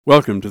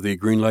Welcome to the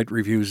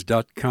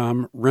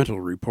GreenlightReviews.com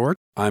rental report.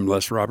 I'm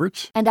Les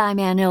Roberts. And I'm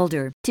Ann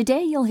Elder.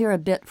 Today you'll hear a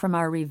bit from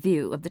our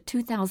review of the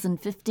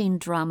 2015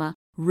 drama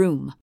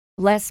Room.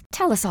 Les,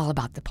 tell us all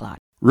about the plot.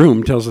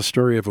 Room tells the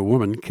story of a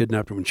woman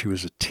kidnapped when she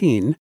was a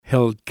teen,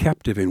 held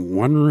captive in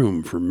one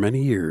room for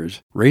many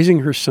years,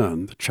 raising her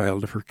son, the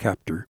child of her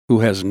captor,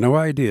 who has no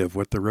idea of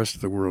what the rest of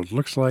the world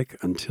looks like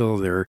until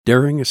their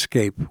daring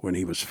escape when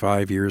he was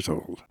 5 years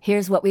old.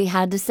 Here's what we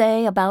had to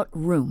say about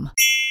Room.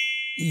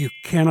 You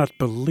cannot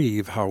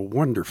believe how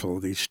wonderful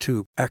these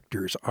two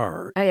actors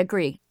are. I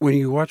agree. When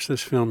you watch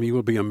this film, you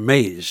will be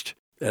amazed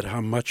at how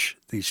much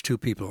these two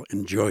people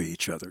enjoy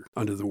each other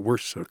under the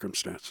worst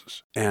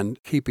circumstances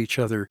and keep each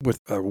other with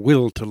a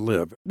will to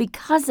live.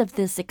 Because of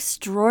this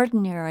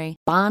extraordinary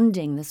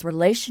bonding, this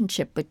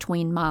relationship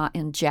between Ma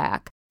and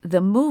Jack,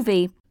 the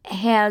movie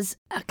has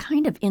a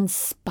kind of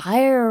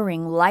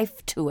inspiring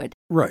life to it.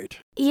 Right.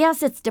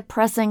 Yes, it's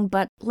depressing,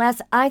 but Les,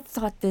 I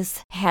thought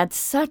this had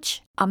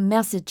such a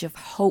message of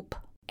hope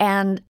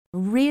and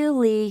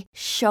really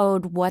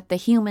showed what the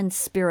human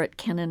spirit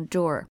can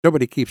endure.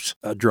 Nobody keeps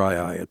a dry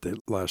eye at the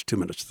last 2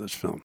 minutes of this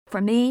film. For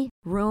me,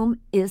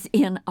 Room is,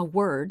 in a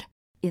word,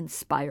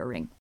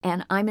 inspiring.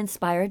 And I'm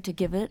inspired to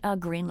give it a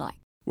green light.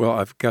 Well,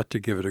 I've got to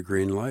give it a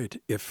green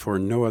light, if for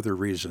no other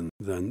reason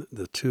than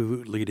the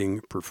two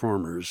leading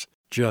performers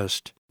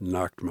just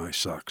knocked my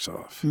socks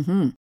off.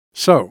 Mm-hmm.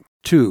 So,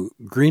 2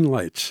 green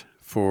lights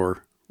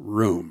for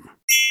Room.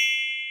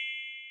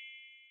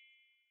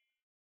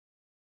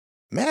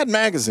 Mad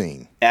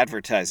Magazine.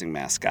 Advertising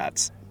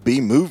mascots.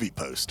 B-movie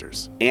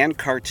posters. And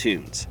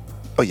cartoons.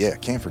 Oh yeah,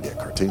 can't forget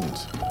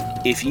cartoons.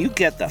 If you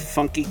get the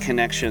funky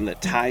connection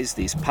that ties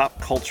these pop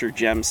culture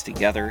gems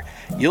together,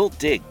 you'll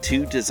dig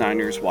Two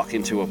Designers Walk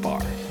Into a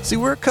Bar. See,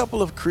 we're a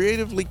couple of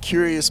creatively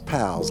curious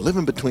pals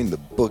living between the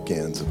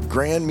bookends of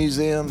grand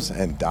museums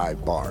and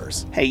dive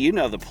bars. Hey, you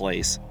know the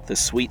place, the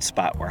sweet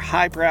spot where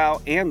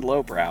highbrow and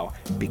lowbrow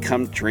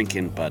become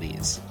drinking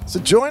buddies. So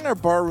join our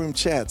barroom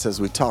chats as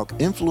we talk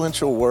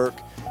influential work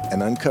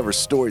and uncover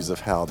stories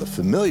of how the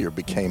familiar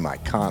became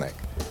iconic.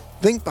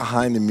 Think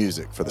behind the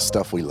music for the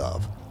stuff we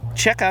love.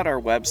 Check out our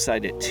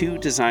website at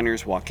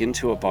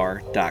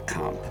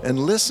twodesignerswalkintoabar.com. And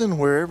listen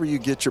wherever you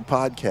get your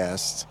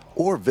podcasts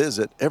or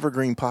visit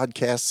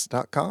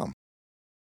evergreenpodcasts.com.